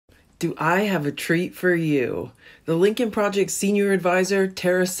Do I have a treat for you? The Lincoln Project senior advisor,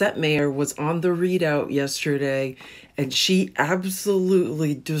 Tara Setmayer, was on the readout yesterday, and she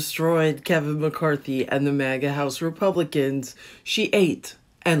absolutely destroyed Kevin McCarthy and the MAGA House Republicans. She ate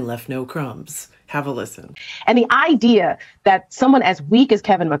and left no crumbs. Have a listen. And the idea that someone as weak as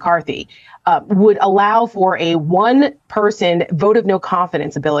Kevin McCarthy would allow for a one-person vote of no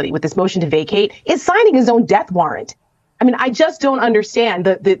confidence ability with this motion to vacate is signing his own death warrant. I mean, I just don't understand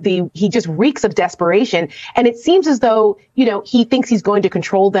he just reeks of desperation. And it seems as though, he thinks he's going to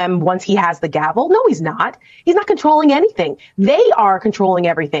control them once he has the gavel. No, he's not. He's not controlling anything. They are controlling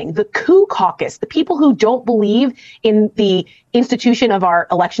everything. The coup caucus, the people who don't believe in the institution of our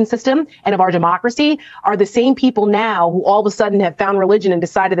election system and of our democracy are the same people now who all of a sudden have found religion and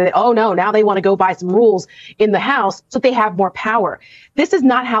decided that, oh no, now they want to go by some rules in the House so they have more power. This is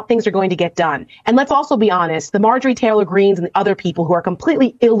not how things are going to get done. And let's also be honest, the Marjorie Taylor Greens and the other people who are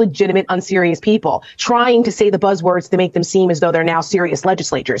completely illegitimate, unserious people trying to say the buzzwords to make them seem as though they're now serious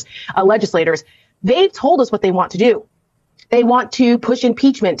legislators, they've told us what they want to do. They want to push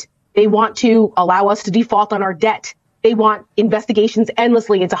impeachment. They want to allow us to default on our debt. They want investigations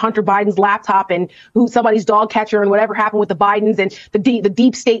endlessly into Hunter Biden's laptop and who somebody's dog catcher and whatever happened with the Bidens and the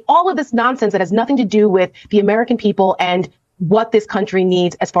deep state, all of this nonsense that has nothing to do with the American people and what this country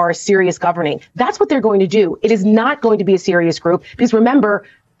needs as far as serious governing. That's what they're going to do. It is not going to be a serious group because remember,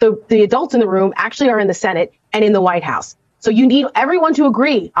 the adults in the room actually are in the Senate and in the White House. So you need everyone to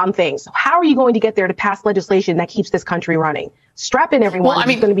agree on things. How are you going to get there to pass legislation that keeps this country running? Strap in, everyone.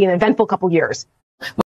 It's going to be an eventful couple years.